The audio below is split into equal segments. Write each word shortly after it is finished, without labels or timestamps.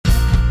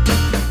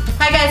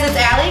guys, it's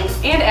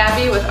Allie and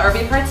Abby with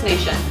RV Parts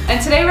Nation.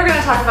 And today we're going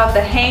to talk about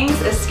the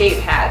Hangs Escape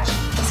Hatch.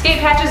 Escape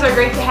hatches are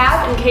great to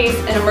have in case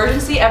an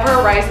emergency ever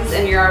arises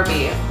in your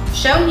RV.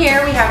 Shown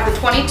here we have the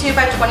 22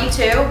 by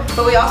 22,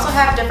 but we also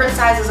have different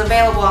sizes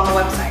available on the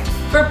website.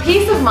 For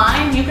peace of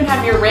mind, you can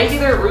have your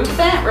regular roof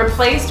vent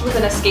replaced with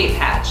an escape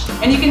hatch,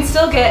 and you can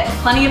still get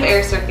plenty of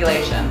air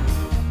circulation.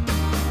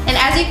 And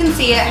as you can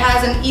see, it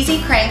has an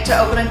easy crank to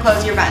open and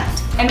close your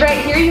vent. And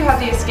right here you have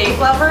the escape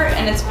lever,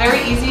 and it's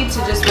very easy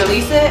to just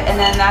release it, and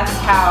then that's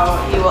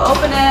how you will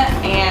open it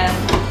and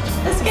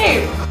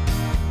escape.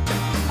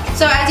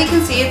 So as you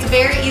can see, it's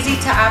very easy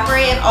to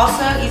operate and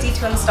also easy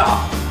to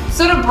install.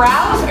 So to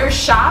browse or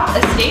shop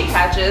escape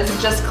hatches,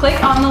 just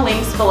click on the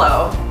links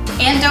below.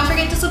 And don't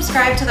forget to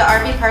subscribe to the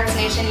RV Parts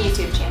Nation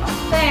YouTube channel.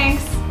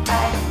 Thanks.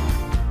 Bye.